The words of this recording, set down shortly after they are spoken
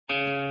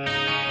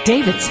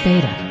David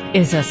Spada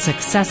is a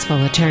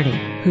successful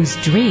attorney whose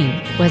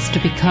dream was to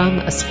become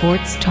a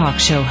sports talk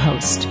show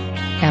host.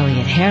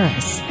 Elliot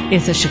Harris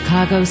is a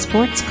Chicago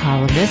sports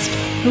columnist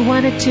who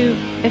wanted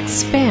to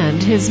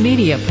expand his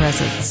media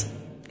presence.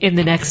 In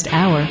the next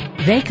hour,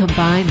 they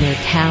combine their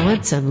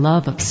talents and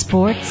love of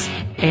sports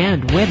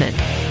and women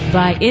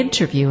by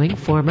interviewing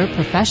former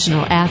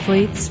professional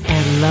athletes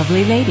and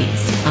lovely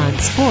ladies on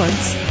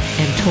sports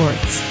and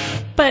torts.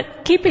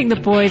 But keeping the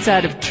boys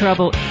out of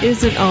trouble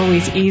isn't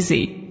always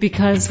easy,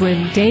 because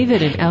when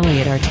David and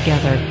Elliot are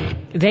together,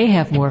 they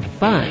have more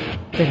fun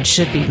than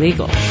should be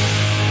legal.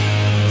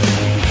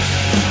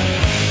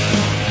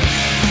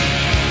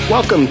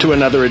 Welcome to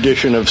another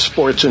edition of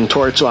Sports and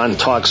Torts on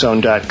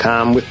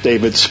TalkZone.com with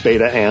David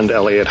Spada and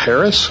Elliot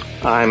Harris.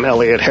 I'm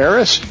Elliot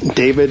Harris.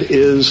 David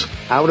is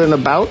out and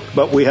about,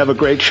 but we have a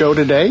great show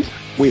today.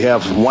 We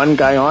have one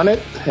guy on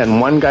it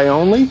and one guy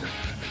only.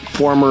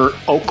 Former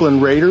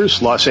Oakland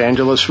Raiders, Los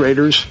Angeles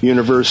Raiders,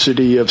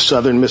 University of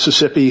Southern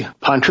Mississippi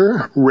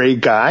punter Ray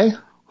Guy,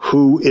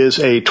 who is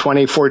a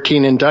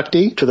 2014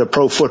 inductee to the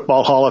Pro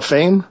Football Hall of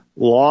Fame.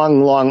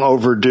 Long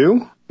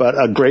overdue, but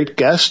a great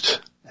guest.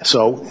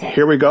 So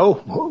here we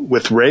go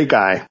with Ray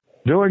Guy.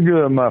 Doing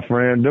good, my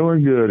friend.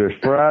 Doing good. It's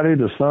Friday,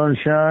 the sun's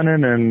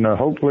shining, and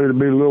hopefully it'll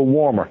be a little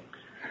warmer.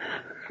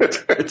 Wait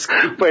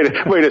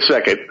a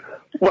second.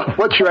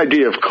 What's your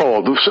idea of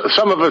cold?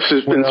 Some of us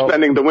has been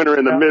spending the winter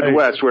in the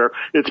Midwest where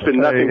it's been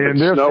nothing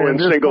but snow and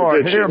single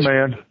digits. Here,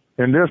 man,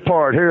 in this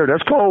part here,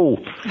 that's cold.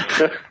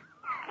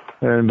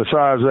 And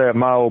besides that,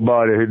 my old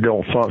body, it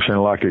don't function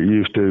like it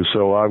used to,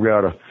 so I've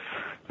got to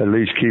at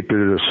least keep it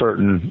at a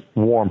certain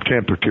warm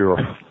temperature.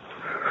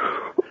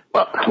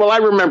 Well, I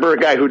remember a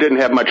guy who didn't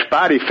have much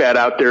body fat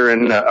out there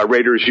in a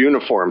Raiders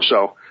uniform,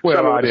 so.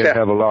 Well, I didn't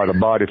have a lot of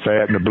body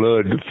fat, and the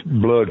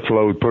blood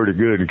flowed pretty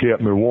good and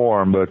kept me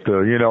warm. But,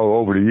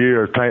 over the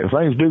years,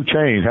 things do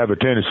change, have a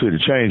tendency to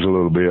change a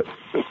little bit.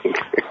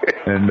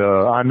 And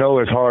I know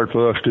it's hard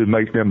for us to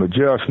make them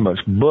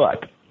adjustments,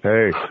 but,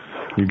 hey,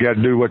 you got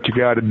to do what you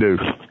got to do.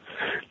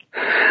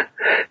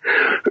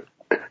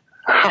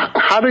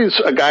 How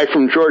does a guy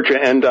from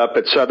Georgia end up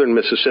at Southern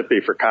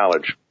Mississippi for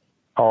college?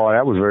 Oh,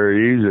 that was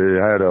very easy.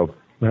 I had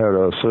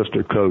a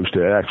sister coach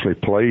that actually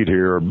played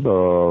here,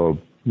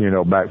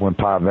 back when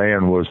Pi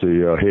Van was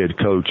the head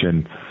coach,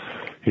 and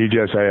he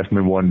just asked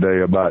me one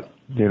day about,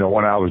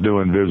 when I was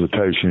doing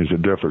visitations to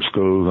different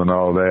schools and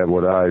all that,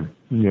 would I,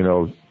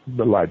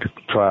 like to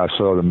try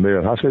Southern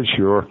Miss? I said,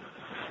 sure.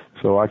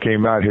 So I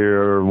came out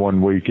here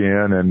one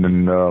weekend, and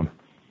then,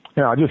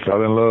 I just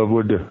fell in love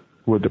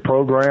with the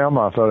program.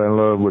 I fell in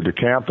love with the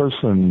campus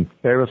and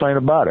everything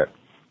about it.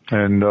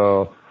 And,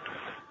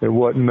 it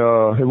wasn't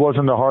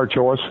a hard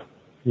choice,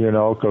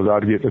 because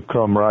I'd get to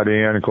come right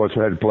in. Of course,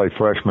 I had to play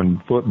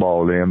freshman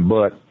football then,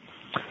 but,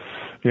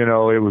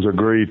 it was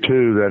agreed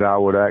too that I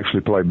would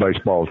actually play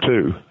baseball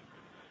too.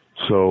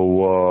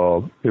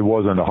 So, it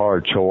wasn't a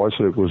hard choice.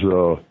 It was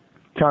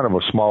kind of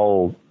a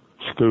small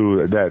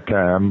school at that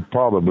time,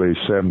 probably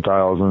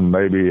 7,000,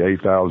 maybe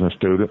 8,000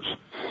 students.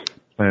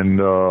 And,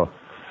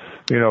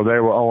 they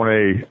were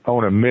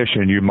on a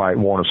mission, you might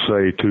want to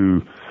say,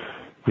 to,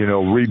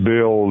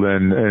 rebuild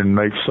and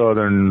make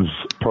Southern's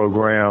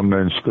program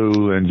and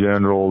school in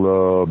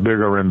general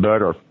bigger and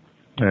better.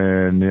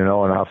 And, and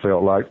I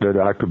felt like that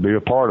I could be a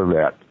part of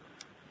that.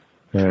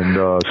 And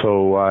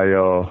so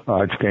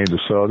I came to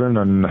Southern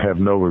and have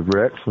no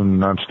regrets,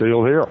 and I'm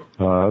still here.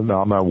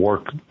 I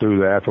work through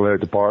the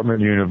athletic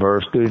department,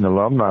 university, and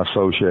alumni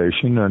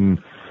association, and,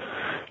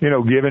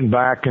 giving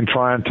back and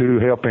trying to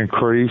help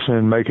increase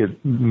and make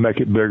it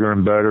bigger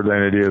and better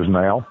than it is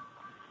now.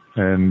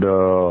 And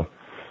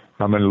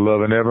I'm in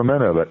loving every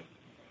minute of it.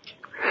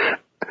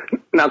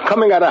 Now,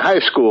 coming out of high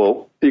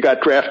school, you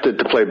got drafted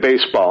to play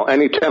baseball.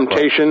 Any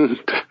temptation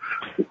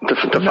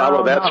to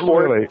follow that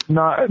sport? Really.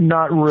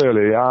 Not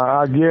really.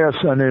 I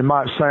guess, and it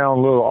might sound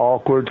a little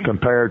awkward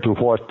compared to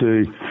what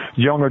the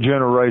younger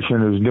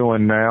generation is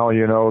doing now.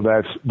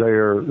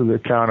 They're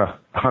kind of,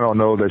 I don't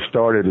know, they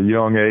started at a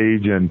young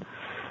age and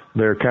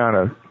they're kind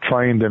of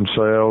trained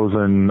themselves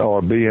and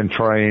are being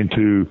trained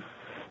to,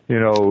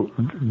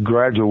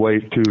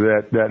 graduate to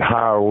that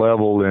higher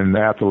level in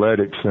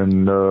athletics,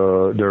 and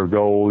their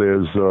goal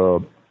is,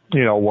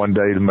 one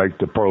day to make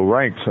the pro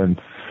ranks,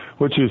 and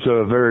which is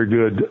a very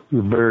good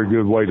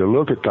way to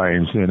look at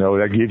things.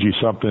 That gives you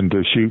something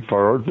to shoot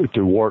for,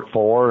 to work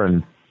for,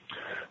 and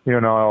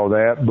all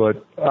that.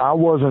 But I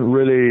wasn't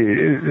really,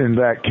 in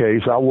that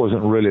case, I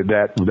wasn't really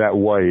that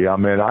way. I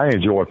mean, I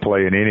enjoy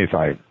playing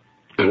anything,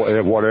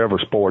 whatever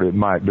sport it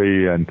might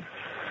be, and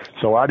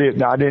so I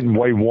didn't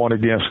weigh one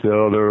against the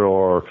other,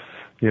 or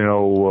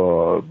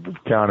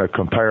kind of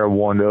compare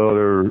one to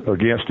other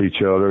against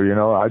each other.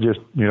 I just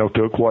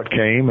took what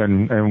came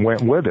and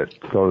went with it,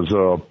 because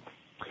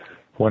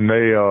when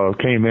they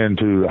came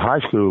into the high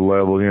school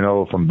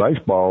level, from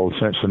baseball,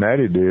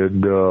 Cincinnati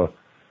did,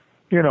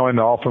 and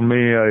offered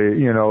me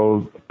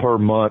a per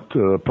month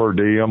per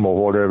diem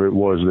or whatever it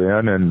was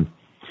then, and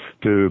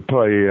to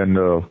play in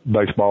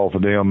baseball for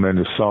them in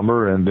the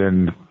summer, and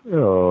then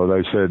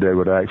they said they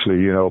would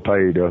actually,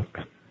 pay the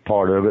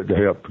part of it to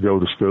help go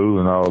to school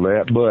and all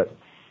that. But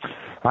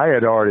I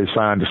had already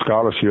signed a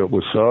scholarship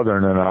with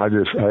Southern, and I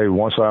just,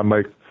 once I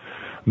make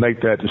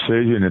that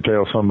decision and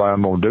tell somebody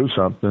I'm going to do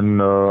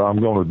something, I'm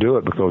going to do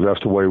it, because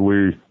that's the way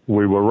we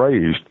were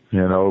raised.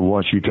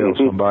 Once you tell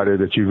somebody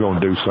that you're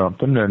going to do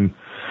something, and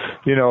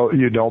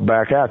you don't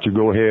back out, you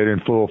go ahead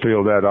and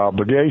fulfill that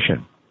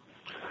obligation.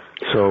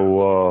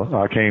 So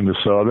I came to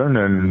Southern,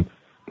 and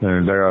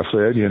there I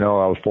said,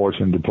 I was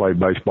fortunate to play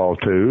baseball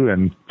too,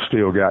 and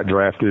still got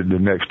drafted the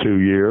next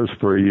 3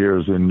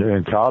 years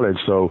in college.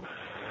 So,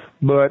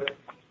 but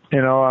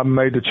I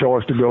made the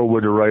choice to go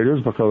with the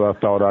Raiders because I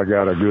thought I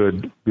got a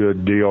good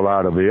deal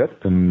out of it.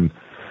 And,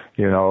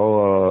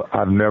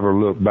 I've never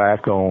looked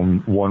back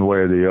on one way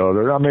or the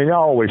other. I mean, I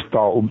always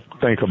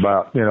think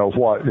about,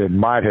 what it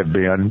might have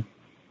been,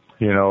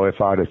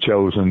 if I'd have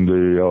chosen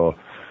the,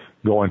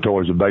 going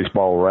towards the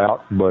baseball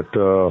route. But,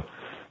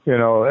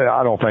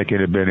 I don't think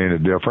it'd have been any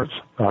difference.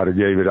 I'd have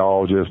gave it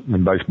all just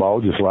in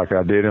baseball, just like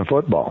I did in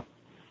football.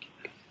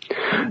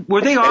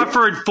 Were they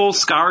offered full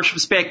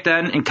scholarships back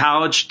then in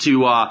college to?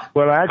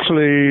 Well,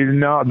 actually,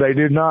 no, they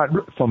did not.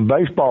 From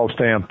baseball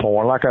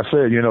standpoint, like I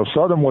said,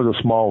 Southern was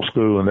a small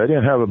school and they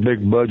didn't have a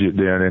big budget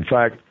then. In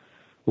fact,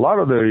 a lot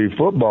of the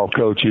football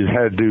coaches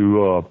had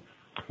to,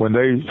 when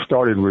they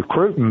started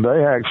recruiting,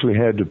 they actually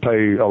had to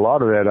pay a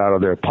lot of that out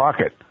of their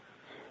pocket.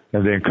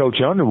 And then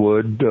Coach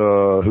Underwood,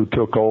 who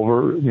took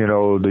over,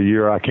 the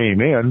year I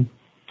came in,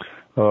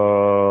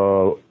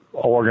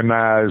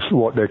 organized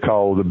what they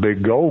call the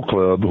Big Gold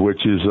Club,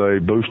 which is a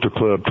booster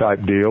club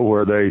type deal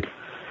where they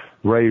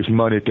raise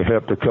money to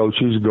help the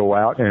coaches go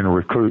out and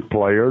recruit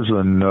players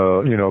and,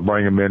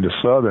 bring them into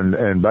Southern.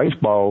 And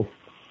baseball,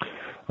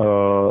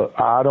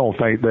 I don't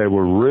think there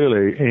were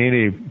really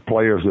any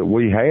players that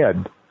we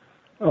had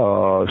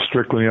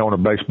strictly on a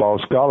baseball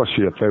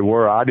scholarship. They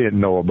were. I didn't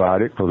know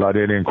about it because I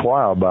didn't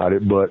inquire about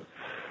it, but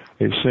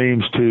it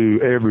seems to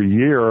every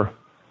year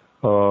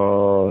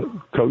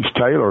Coach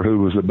Taylor, who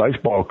was the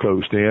baseball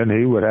coach then,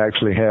 he would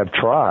actually have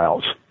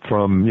tryouts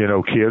from,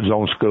 kids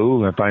on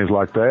school and things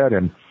like that.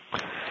 And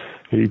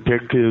he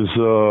picked his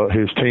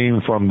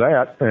team from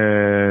that.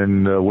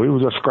 And, we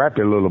was a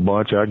scrappy little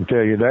bunch. I can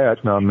tell you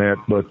that.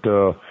 But,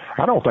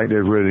 I don't think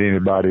there's really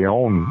anybody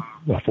on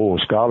a full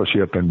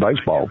scholarship in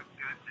baseball.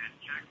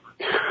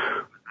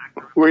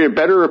 Were you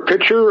better a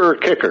pitcher or a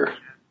kicker?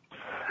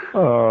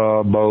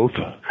 Both.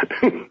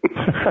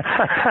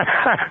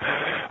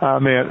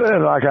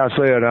 Like I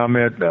said,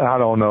 I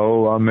don't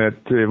know. I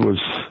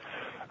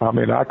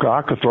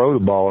could throw the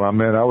ball. I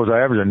was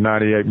averaging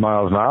 98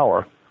 miles an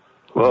hour.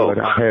 Whoa.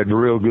 But I had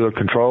real good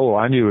control.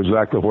 I knew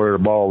exactly where the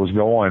ball was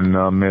going.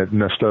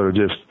 Instead of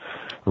just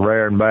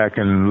rearing back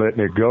and letting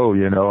it go,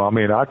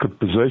 I could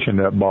position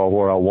that ball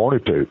where I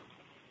wanted to.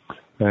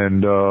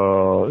 And,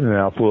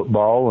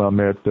 football,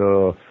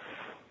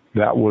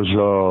 that was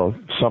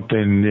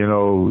something,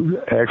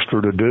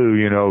 extra to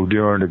do,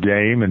 during the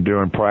game and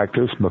during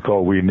practice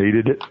because we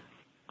needed it.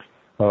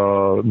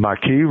 My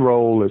key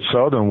role at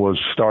Southern was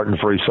starting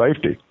free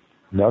safety.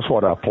 That's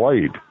what I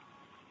played.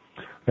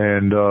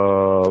 And,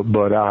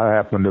 but I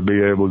happened to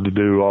be able to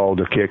do all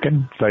the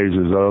kicking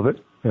phases of it.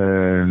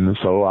 And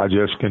so I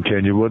just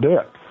continued with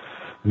it.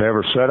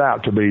 Never set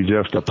out to be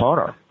just a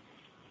punter.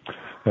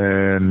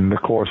 And,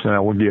 of course,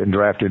 now we're getting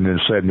drafted in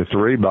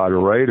 73 by the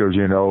Raiders,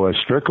 as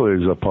strictly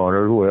as a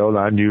punter. Well,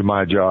 I knew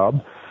my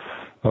job,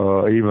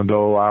 even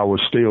though I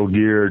was still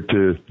geared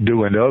to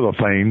doing other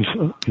things,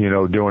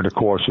 during the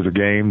course of the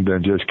game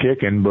than just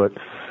kicking. But,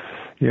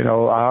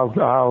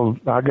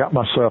 I got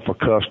myself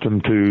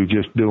accustomed to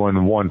just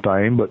doing one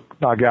thing, but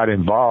I got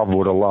involved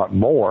with a lot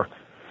more.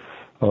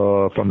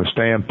 From the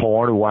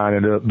standpoint of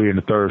winding up being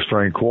the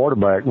third-string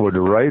quarterback with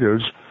the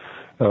Raiders,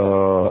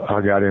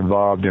 I got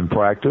involved in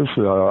practice.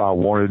 I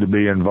wanted to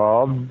be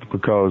involved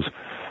because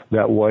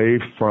that way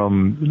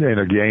in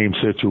a game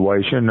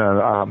situation,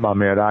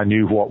 I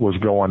knew what was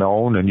going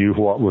on and knew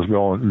what we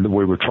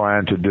were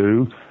trying to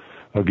do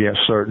against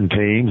certain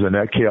teams, and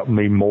that kept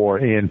me more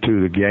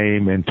into the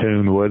game, in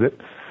tune with it.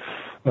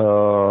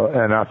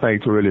 And I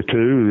think really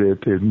too,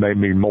 it made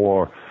me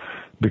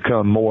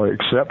become more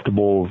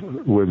acceptable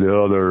with the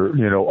other,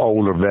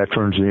 older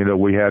veterans,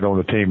 we had on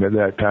the team at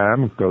that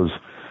time because,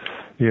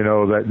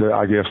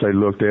 I guess they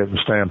looked at it from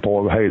the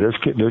standpoint of, hey, this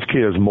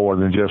kid's more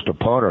than just a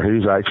punter.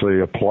 He's actually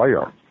a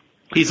player.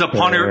 He's a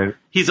punter.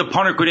 He's a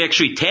punter could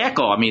actually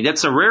tackle.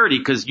 That's a rarity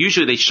because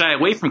usually they shy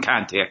away from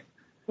contact.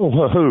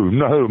 Well, who?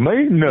 No,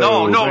 me?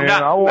 No, man.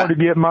 I want to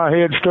get my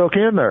head stuck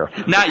in there.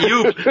 Not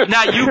you,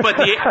 but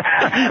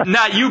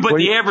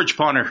the average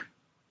punter.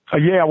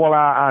 Yeah, well,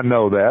 I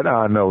know that.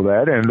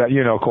 And that,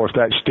 of course,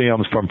 that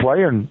stems from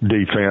playing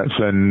defense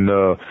and,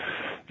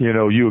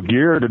 you're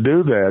geared to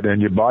do that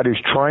and your body's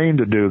trained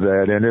to do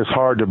that. And it's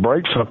hard to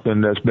break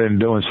something that's been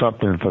doing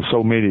something for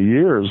so many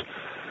years.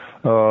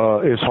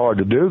 It's hard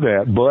to do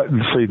that. But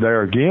see,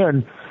 there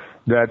again,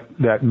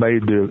 that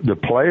made the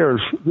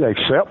players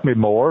accept me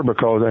more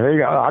because,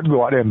 hey, I'd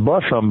go out there and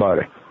bust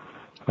somebody.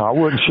 I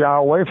wouldn't shy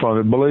away from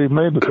it, believe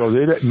me, because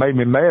it made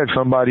me mad.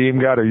 Somebody even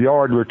got a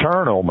yard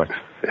return on me.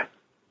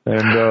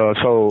 And,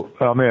 so,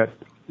 I mean,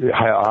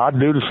 I'd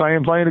do the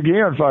same thing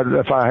again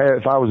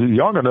if I was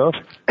young enough.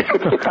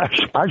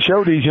 I'd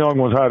show these young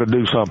ones how to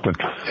do something.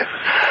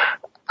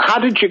 How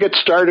did you get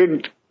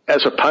started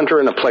as a punter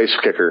and a place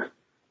kicker?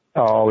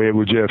 Oh, it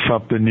was just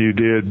something you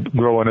did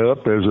growing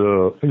up as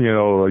a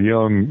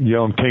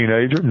young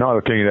teenager, not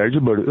a teenager,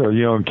 but a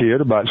young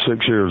kid, about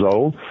 6 years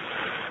old.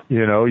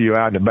 You're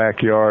out in the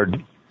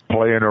backyard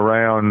playing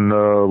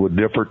around with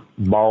different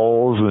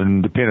balls,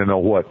 and depending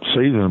on what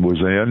season was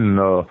in,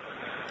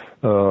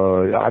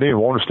 I didn't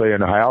want to stay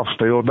in the house,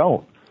 still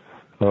don't.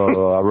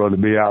 I'd rather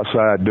be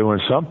outside doing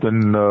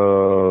something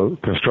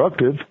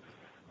constructive.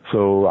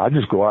 So I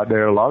just go out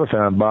there a lot of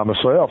times by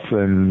myself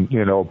and,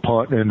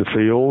 punt in the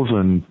fields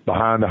and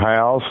behind the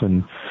house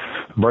and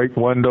break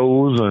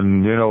windows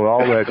and,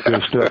 all that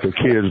good stuff that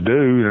kids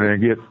do, and then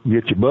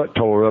get your butt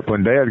tore up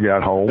when Dad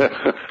got home.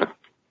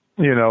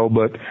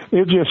 But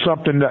it's just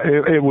something that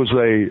it was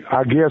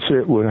I guess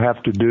it would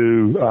have to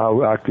do,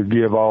 I could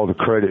give all the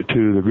credit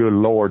to the good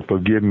Lord for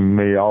giving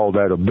me all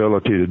that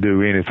ability to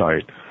do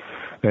anything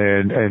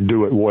and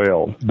do it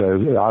well.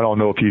 I don't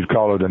know if you'd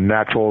call it a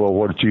natural or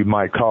what you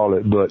might call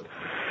it, but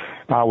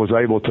I was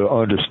able to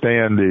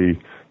understand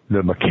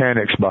the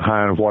mechanics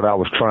behind what I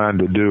was trying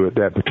to do at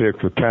that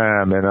particular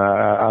time, and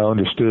I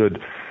understood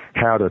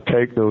how to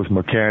take those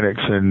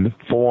mechanics and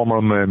form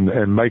them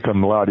and make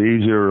them a lot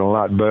easier and a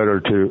lot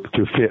better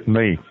to fit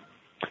me.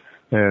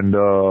 And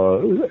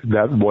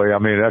that way, I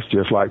mean, that's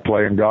just like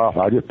playing golf.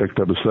 I just picked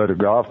up a set of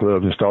golf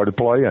gloves and started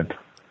playing.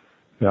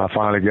 And I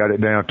finally got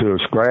it down to a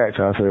scratch.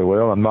 I said,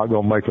 well, I'm not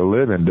going to make a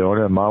living doing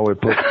it. I might as well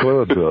put the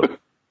clubs up.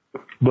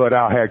 But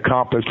I had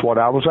accomplished what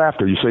I was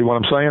after. You see what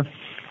I'm saying?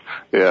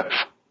 Yes.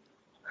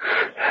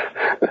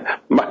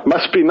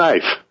 Must be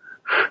nice.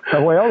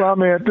 Well, I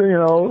mean,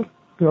 the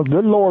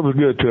good Lord was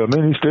good to me,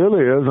 and he still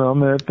is. I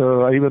mean,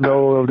 even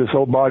though this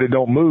old body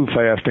don't move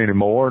fast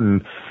anymore,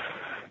 and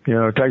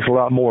it takes a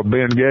lot more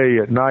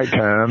Bengay at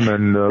nighttime,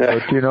 and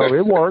but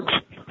it works.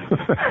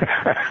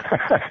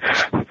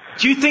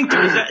 Do you think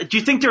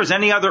there was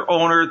any other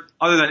owner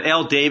other than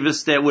Al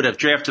Davis that would have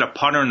drafted a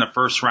punter in the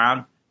first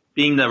round,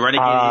 being the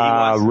renegade he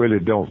was? I really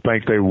don't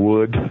think they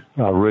would.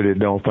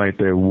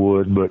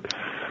 But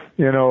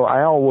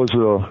Al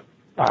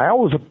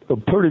was a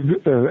pretty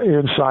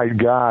insight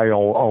guy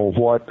on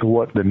what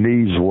the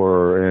needs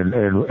were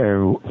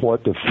and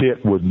what the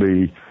fit would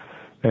be,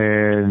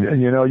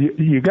 and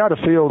you got to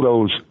fill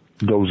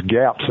those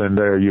gaps in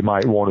there. You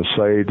might want to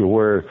say to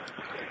where.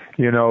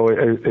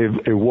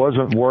 It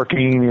wasn't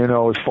working,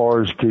 as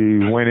far as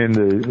to winning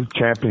the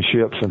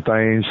championships and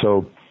things.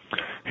 So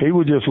he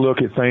would just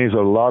look at things that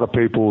a lot of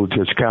people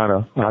just kind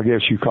of, I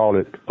guess you call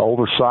it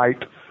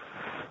oversight,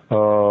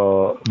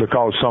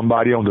 because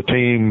somebody on the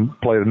team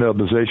played another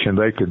position,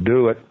 they could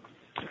do it.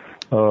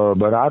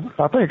 But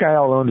I think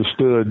Al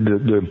understood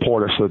the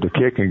importance of the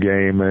kicking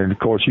game. And of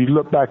course, you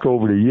look back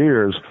over the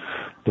years,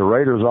 the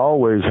Raiders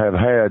always have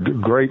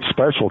had great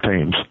special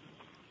teams,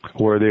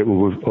 whether it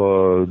was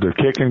the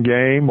kicking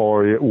game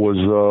or it was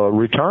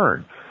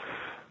return.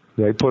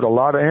 They put a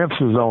lot of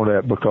emphasis on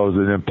that because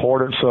the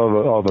importance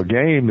of a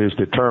game is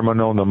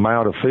determined on the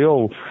amount of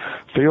field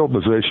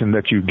position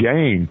that you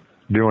gain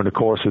during the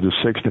course of the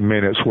 60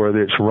 minutes,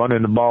 whether it's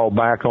running the ball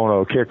back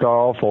on a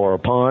kickoff or a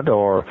punt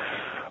or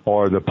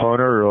the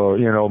punter,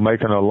 or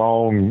making a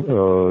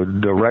long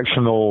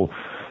directional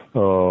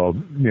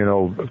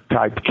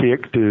type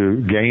kick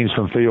to gain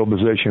some field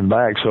position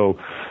back. So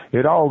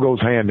it all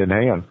goes hand in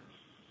hand.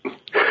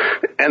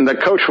 And the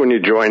coach when you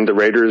joined the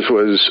Raiders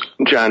was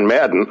John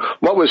Madden.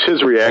 What was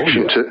his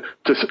reaction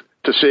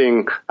to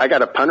seeing I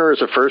got a punter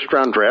as a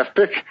first-round draft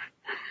pick?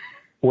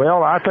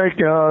 Well, I think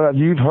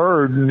you've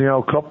heard,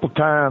 a couple of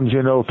times,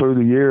 through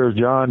the years,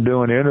 John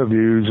doing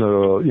interviews,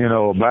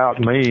 about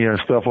me and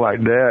stuff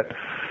like that.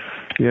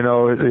 It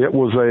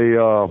was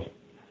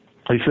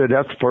he said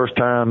that's the first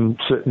time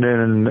sitting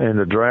in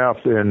the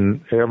draft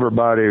and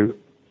everybody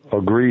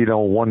agreed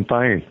on one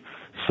thing.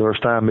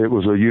 First time it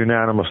was a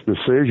unanimous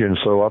decision.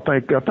 So I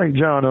think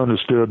John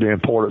understood the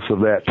importance of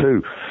that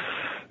too.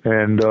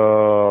 And,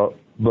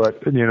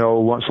 but,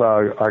 once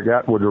I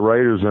got with the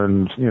Raiders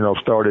and,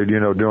 started,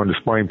 doing the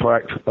spring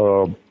practice,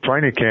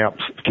 training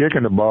camps,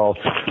 kicking the ball,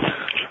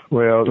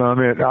 well, I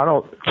mean,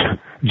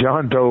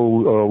 John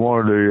told, one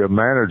of the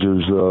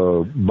managers,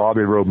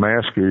 Bobby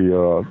Romansky,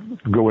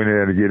 go in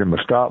there to get him a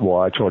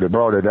stopwatch, or they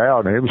brought it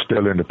out and it was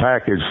still in the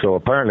package. So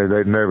apparently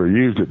they'd never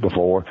used it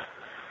before.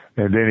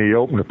 And then he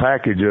opened the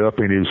package up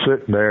and he was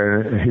sitting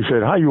there and he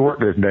said, how you work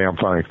this damn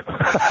thing?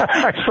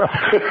 So,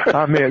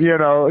 I mean,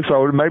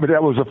 so maybe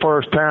that was the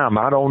first time.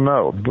 I don't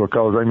know,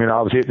 because I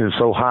was hitting it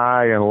so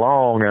high and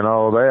long and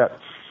all that.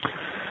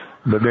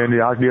 But then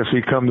I guess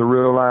he come to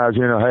realize,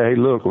 hey,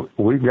 look,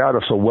 we've got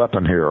us a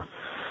weapon here.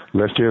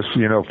 Let's just,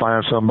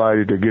 find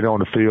somebody to get on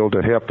the field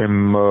to help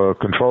him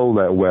control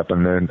that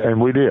weapon.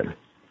 And we did.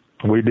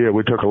 We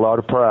took a lot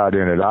of pride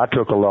in it. I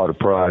took a lot of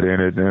pride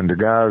in it. And the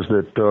guys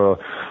that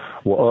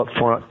were up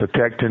front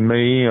protecting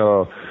me,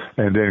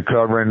 and then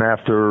covering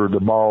after the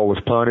ball was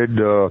punted.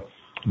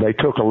 They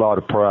took a lot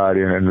of pride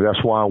in it, and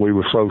that's why we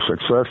were so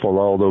successful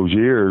all those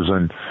years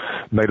and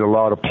made a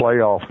lot of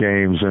playoff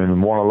games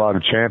and won a lot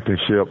of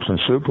championships and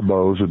Super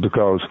Bowls,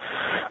 because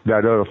that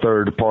other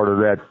third part of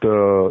that,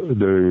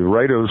 the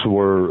Raiders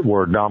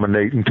were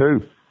dominating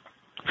too.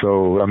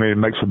 So, I mean, it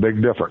makes a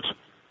big difference.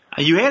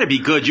 You had to be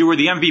good. You were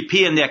the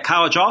MVP in that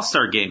college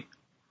all-star game.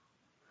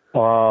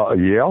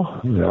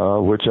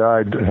 Which I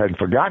had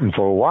forgotten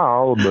for a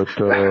while, but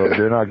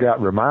then I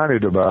got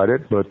reminded about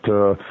it. But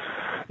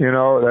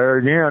there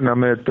again, I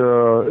mean,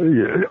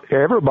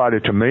 everybody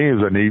to me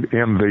is an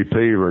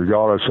MVP,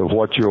 regardless of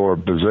what your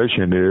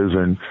position is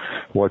and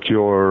what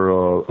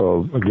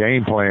your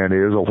game plan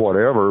is or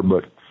whatever.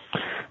 But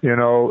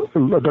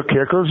the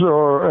kickers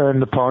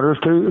and the punters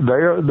too,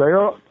 they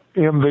are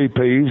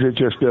MVPs. It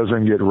just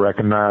doesn't get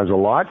recognized a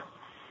lot.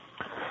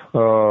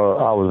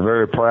 I was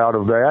very proud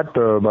of that,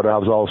 but I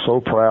was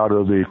also proud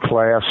of the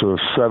class of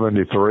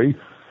 73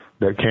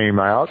 that came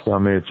out. I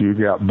mean, if you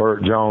got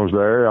Burt Jones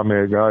there, I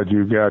mean, God,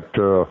 you got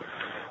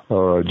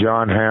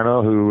John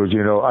Hanna, who was,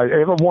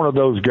 every one of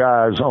those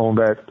guys on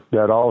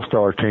that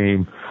All-Star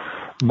team,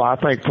 I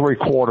think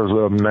 3/4 of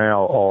them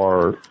now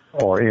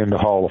are in the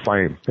Hall of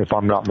Fame, if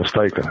I'm not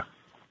mistaken.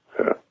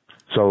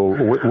 So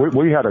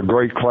we had a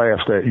great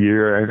class that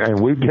year, and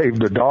we gave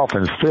the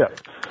Dolphins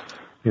fit.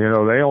 They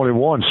only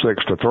won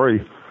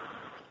 6-3.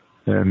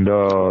 And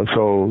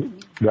so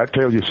that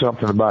tells you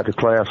something about the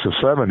class of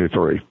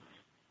 73.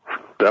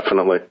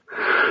 Definitely.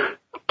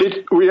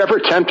 Were you ever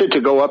tempted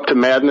to go up to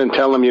Madden and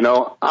tell him,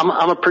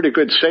 I'm a pretty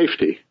good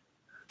safety?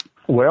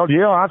 Well,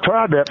 yeah, I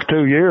tried that for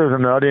 2 years,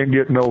 and I didn't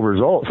get no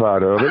results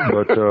out of it.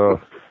 But,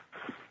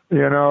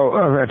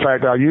 in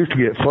fact, I used to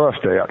get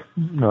fussed at.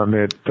 I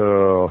mean,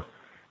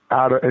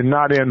 and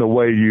not in the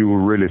way you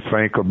really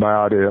think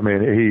about it. I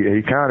mean,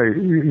 he kind of,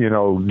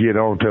 get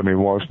on to me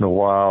once in a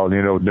while,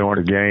 during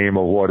a game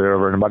or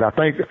whatever. But I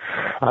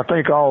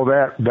think all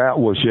that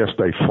was just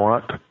a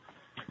front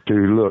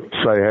to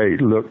say, hey,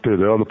 look to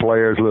the other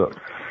players, look,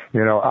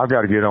 I've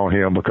got to get on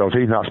him because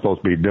he's not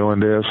supposed to be doing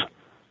this.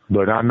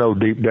 But I know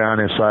deep down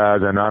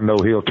inside, and I know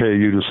he'll tell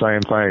you the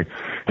same thing.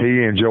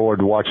 He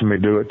enjoyed watching me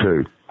do it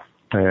too.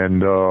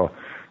 And, the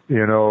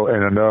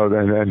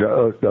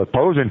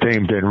opposing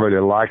team didn't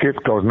really like it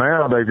because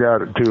now they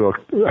got to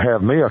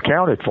have me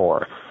accounted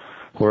for.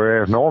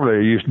 Whereas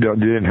normally you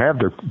didn't have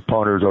the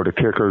punters or the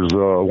kickers,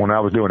 when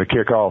I was doing the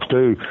kickoffs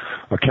too,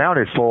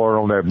 accounted for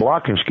on their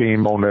blocking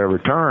scheme on their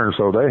return.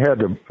 So they had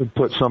to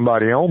put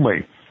somebody on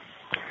me.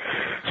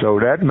 So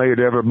that made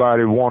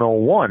everybody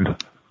one-on-one.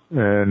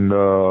 And,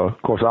 of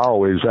course, I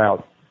always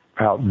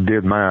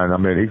outdid mine. I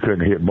mean, he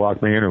couldn't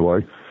block me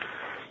anyway.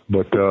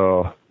 But,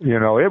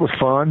 it was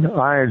fun.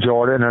 I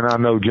enjoyed it, and I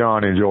know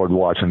John enjoyed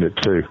watching it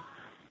too.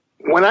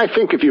 When I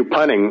think of you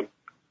punting,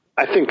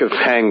 I think of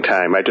hang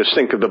time. I just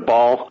think of the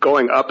ball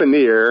going up in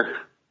the air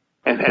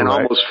and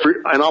right.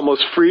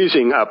 almost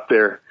freezing up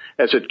there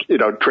as it,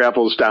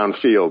 travels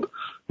downfield.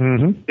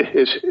 Mm-hmm.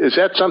 Is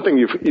that something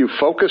you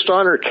focused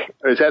on, or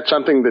is that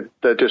something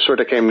that just sort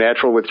of came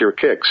natural with your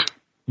kicks?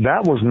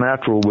 That was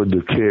natural with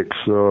the kicks,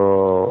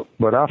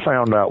 but I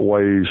found out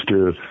ways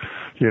to,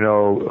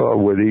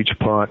 with each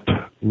punt, as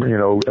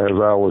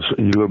I was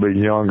a little bit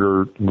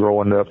younger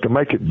growing up, to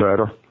make it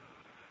better.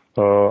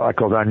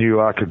 Because I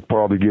knew I could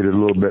probably get it a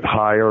little bit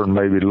higher and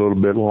maybe a little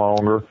bit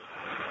longer.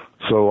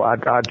 So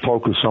I'd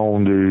focus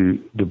on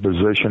the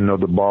position of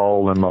the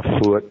ball and my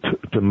foot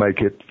to make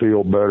it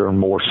feel better and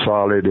more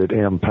solid at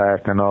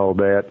impact and all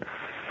that.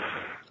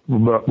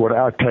 But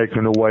without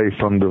taking away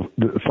from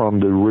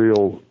the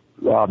real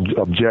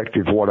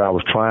objective, what I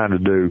was trying to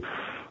do.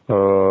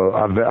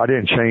 I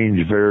didn't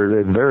change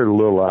very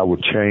little I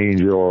would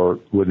change or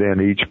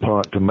within each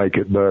punt to make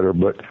it better,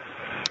 but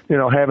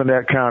having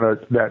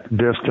that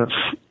distance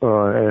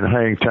and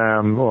hang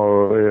time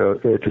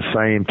at the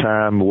same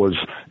time was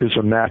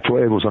a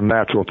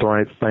natural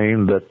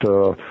thing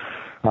that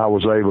I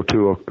was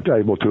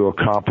able to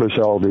accomplish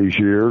all these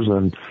years,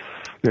 and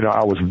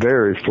I was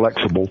very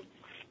flexible,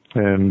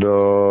 and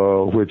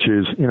which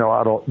is a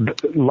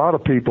lot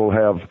of people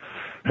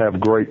have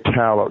great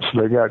talents.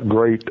 They got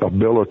great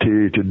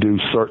ability to do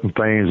certain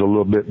things a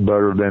little bit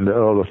better than the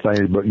other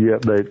things, but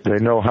yet they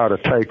know how to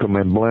take them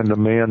and blend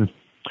them in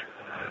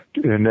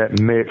that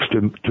mix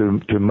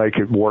to make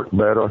it work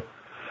better.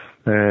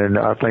 And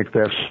I think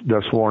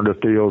that's one of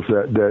the deals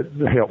that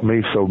helped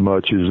me so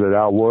much, is that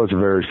I was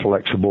very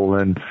flexible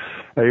and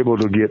able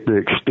to get the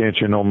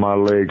extension on my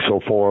leg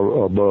so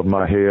far above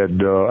my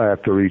head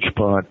after each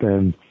punt.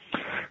 And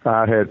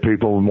I had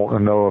people want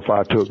to know if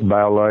I took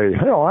ballet.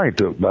 Hell, I ain't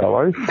took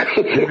ballet.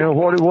 You know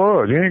what it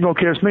was. You ain't gonna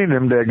catch me in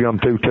them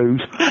daggum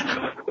tutus.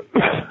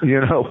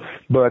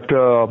 But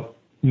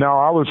no,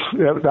 I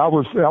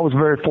was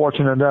very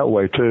fortunate that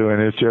way too,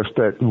 and it's just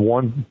that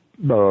one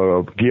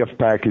gift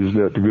package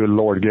that the good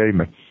Lord gave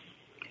me.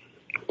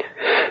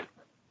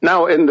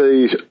 Now, in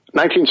the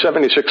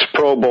 1976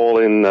 Pro Bowl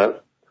in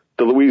the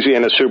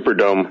Louisiana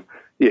Superdome,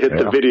 you hit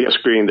the video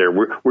screen there.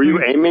 Were you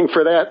aiming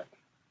for that?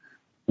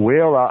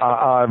 Well,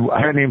 I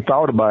hadn't even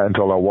thought about it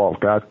until I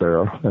walked out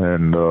there,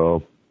 and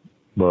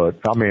but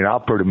I mean, I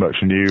pretty much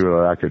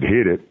knew I could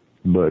hit it.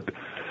 But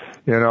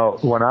you know,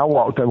 when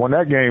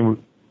that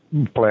game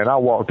played, I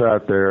walked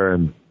out there,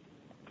 and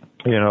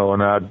you know,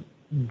 and I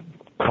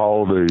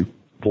called the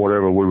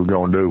whatever we were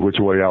going to do, which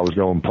way I was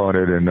going to punt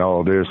it, and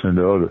all this, and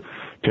the other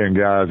 10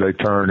 guys, they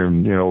turned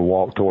and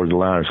walked towards the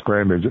line of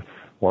scrimmage.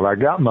 Well, I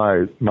got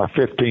my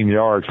 15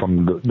 yards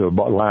from the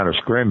line of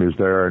scrimmage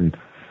there, and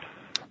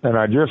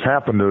I just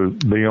happened to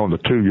be on the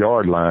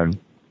 2-yard line,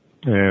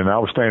 and I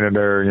was standing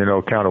there,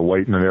 kind of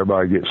waiting, and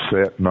everybody gets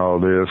set and all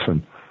this,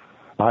 and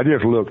I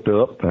just looked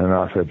up, and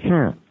I said,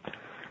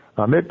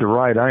 I'm at the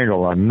right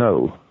angle, I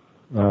know.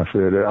 I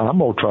said, I'm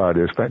going to try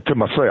this thing to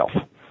myself.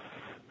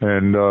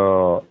 And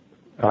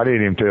I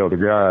didn't even tell the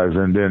guys.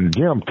 And then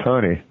Jim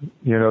Tunney,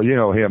 you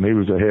know him, he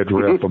was a head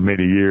ref for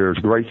many years,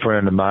 great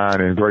friend of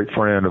mine and great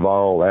friend of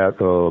all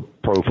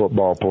pro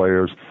football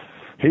players.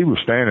 He was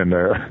standing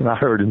there, and I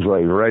heard him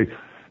say, Ray,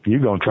 you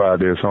going to try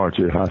this, aren't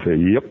you? I said,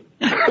 yep.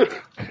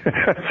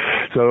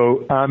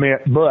 So,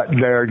 but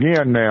there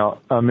again now,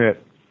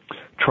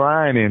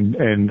 trying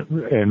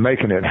and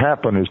making it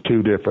happen is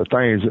two different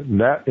things. In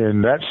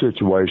that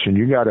situation,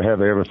 you got to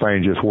have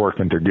everything just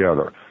working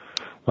together.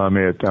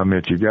 You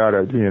got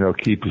to,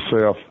 keep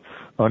yourself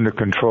under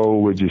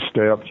control with your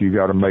steps. You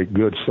got to make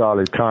good,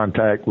 solid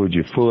contact with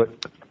your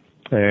foot.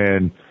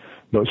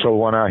 So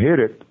when I hit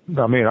it,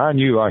 I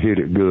knew I hit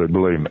it good,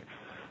 believe me.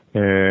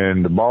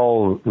 And the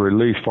ball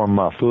released from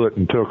my foot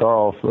and took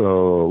off.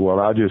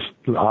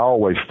 I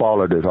always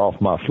followed it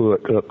off my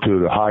foot up to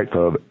the height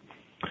of it.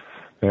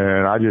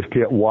 And I just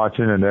kept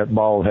watching, and that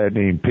ball hadn't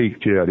even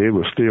peaked yet. It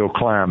was still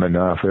climbing.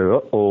 And I said,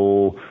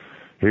 uh-oh,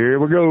 here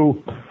we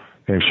go.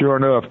 And sure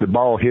enough, the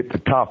ball hit the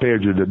top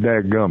edge of the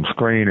dadgum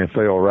screen and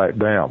fell right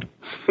down.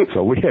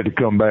 So we had to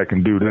come back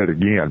and do that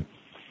again.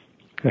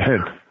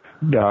 And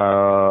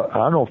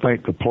I don't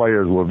think the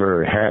players were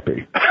very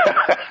happy,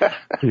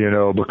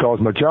 because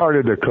majority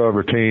of the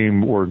cover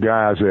team were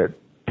guys that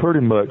pretty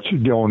much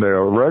on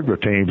their regular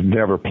teams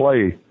never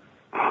play,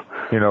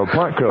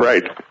 punt cover.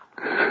 Right.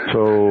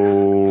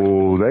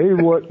 So they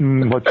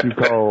wasn't what you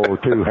call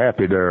too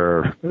happy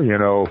there,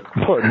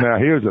 But now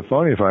here's the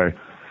funny thing.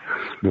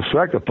 The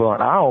second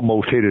punt, I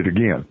almost hit it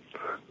again.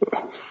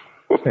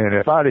 And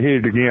if I'd have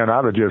hit it again,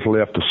 I'd have just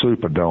left the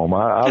Superdome.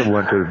 I'd have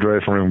went to the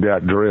dressing room,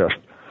 got dressed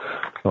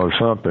or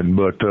something.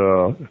 But,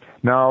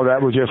 no,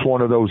 that was just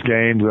one of those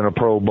games in a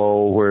Pro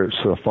Bowl where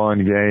it's a fun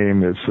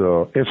game.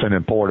 It's an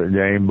important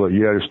game, but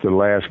yet it's the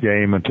last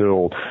game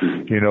until,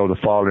 the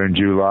following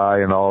July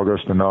and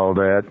August and all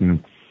that.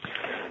 And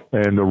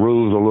the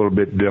rules are a little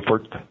bit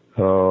different.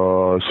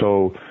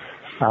 So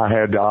I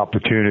had the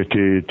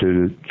opportunity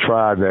to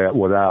try that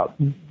without,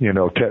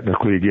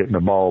 technically getting the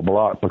ball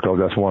blocked, because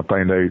that's one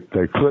thing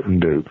they couldn't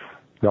do.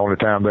 The only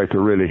time they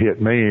could really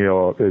hit me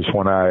is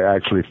when I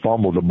actually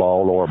fumbled the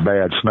ball or a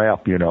bad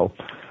snap,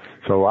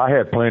 So I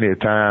had plenty of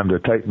time to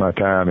take my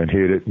time and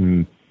hit it.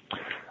 And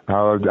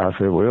I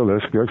said, well,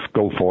 let's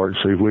go for it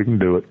and see if we can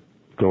do it.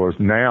 Because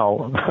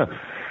now,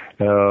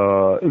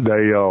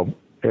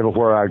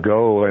 everywhere I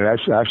go, and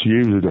that's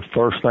usually the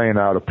first thing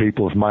out of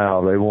people's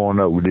mouths. They want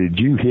to know, did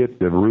you hit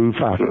the roof?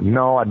 I said,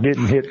 no, I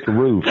didn't hit the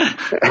roof. This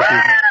is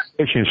a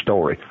fishing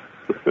story.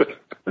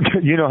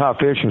 You know how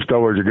fishing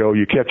stories go.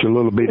 You catch a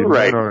little bitty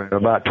minnow, and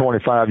about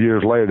 25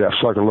 years later, that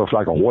sucker looks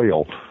like a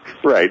whale.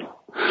 Right.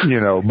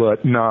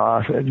 But no,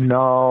 I said,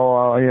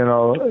 no,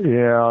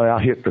 yeah,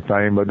 I hit the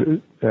thing, but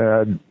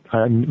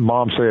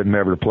Mom said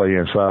never to play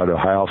inside a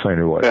house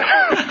anyway.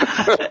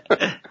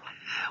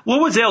 What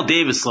was Al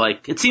Davis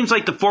like? It seems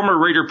like the former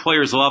Raider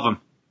players love him.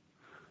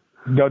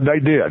 No, they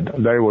did.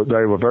 They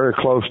were very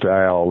close to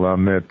Al.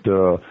 I'm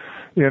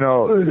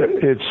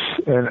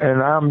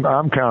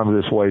kind of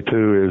this way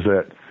too, is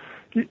that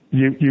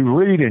you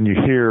read and you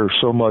hear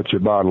so much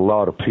about a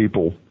lot of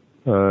people,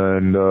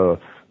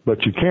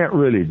 but you can't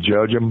really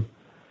judge them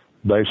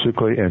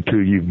basically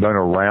until you've been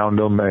around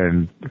them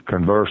and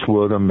conversed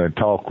with them and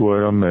talked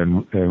with them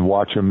and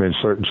watch them in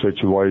certain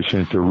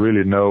situations to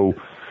really know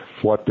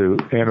what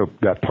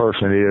that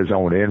person is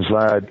on the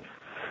inside.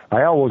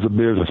 Al was a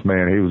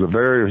businessman. He was a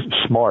very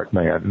smart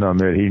man.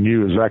 He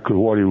knew exactly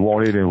what he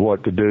wanted and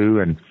what to do,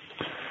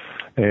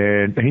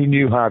 and he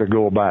knew how to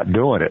go about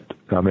doing it.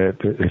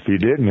 If he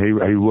didn't,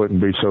 he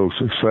wouldn't be so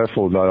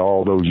successful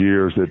all those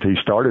years that he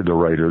started the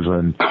Raiders.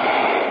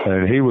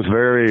 And he was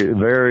very,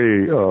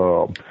 very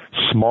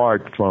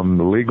smart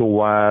from legal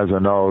wise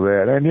and all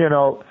that. And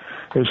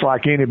it's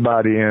like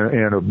anybody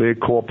in a big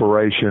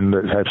corporation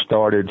that have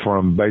started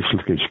from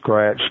basically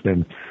scratch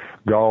and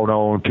gone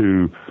on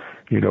to,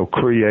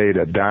 create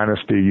a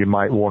dynasty, you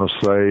might want to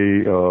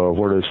say,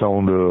 whether it's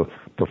on the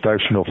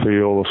professional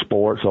field of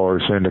sports or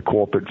it's in the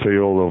corporate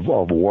field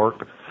of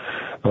work.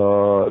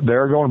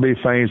 There are going to be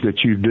things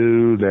that you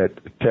do that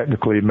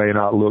technically may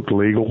not look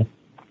legal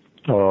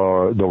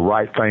or the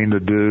right thing to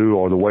do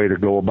or the way to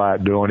go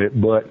about doing it,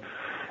 but,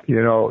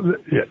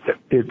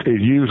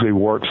 it usually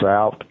works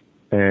out.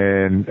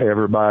 And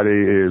everybody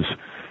is,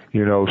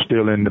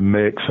 still in the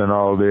mix and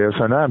all this.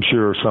 And I'm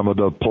sure some of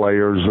the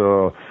players,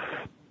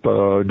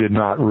 did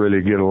not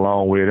really get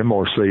along with him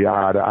or see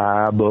eye to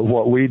eye. But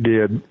what we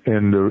did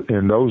in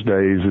those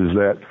days is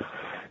that,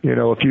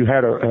 if you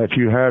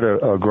had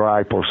a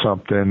gripe or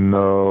something,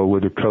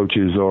 with the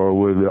coaches or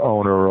with the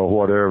owner or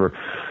whatever,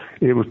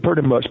 it was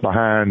pretty much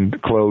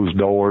behind closed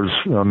doors.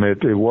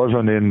 It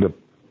wasn't in the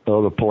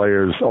other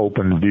players'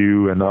 open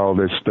view and all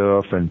this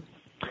stuff. And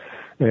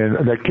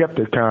they kept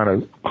it kind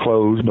of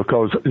closed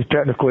because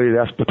technically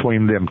that's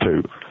between them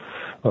two.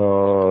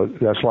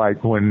 That's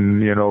like when,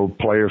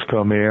 players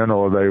come in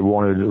or they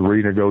wanted to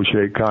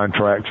renegotiate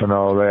contracts and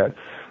all that.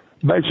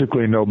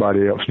 Basically,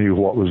 nobody else knew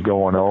what was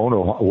going on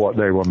or what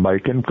they were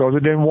making because they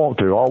didn't want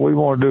to. All we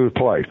want to do is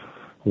play.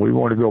 We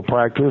want to go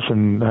practice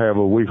and have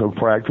a week of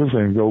practice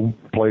and go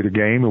play the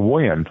game and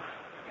win.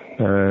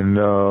 And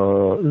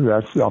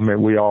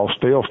we all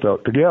still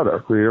stuck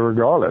together,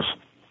 regardless.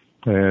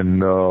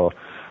 And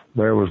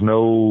there was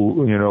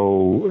no,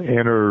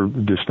 inner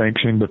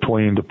distinction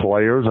between the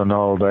players and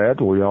all that.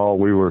 We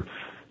were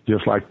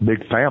just like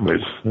big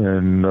families.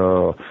 And,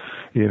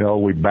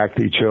 we backed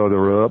each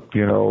other up,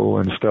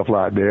 and stuff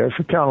like that.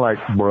 It's kind of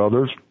like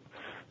brothers.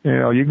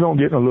 You're going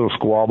to get in a little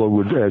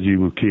squabble as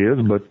you were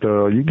kids, but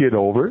you get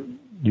over it.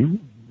 You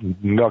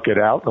knock it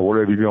out or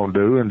whatever you're going to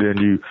do, and then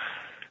you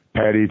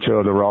pat each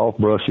other off,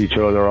 brush each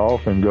other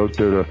off, and go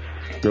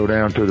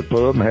down to the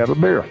pub and have a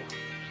beer.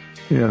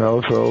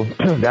 So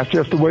that's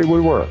just the way we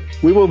were.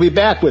 We will be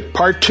back with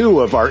part 2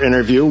 of our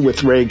interview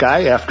with Ray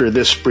Guy after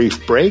this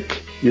brief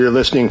break. You're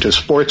listening to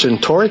Sports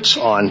and Torts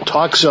on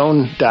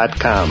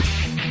TalkZone.com.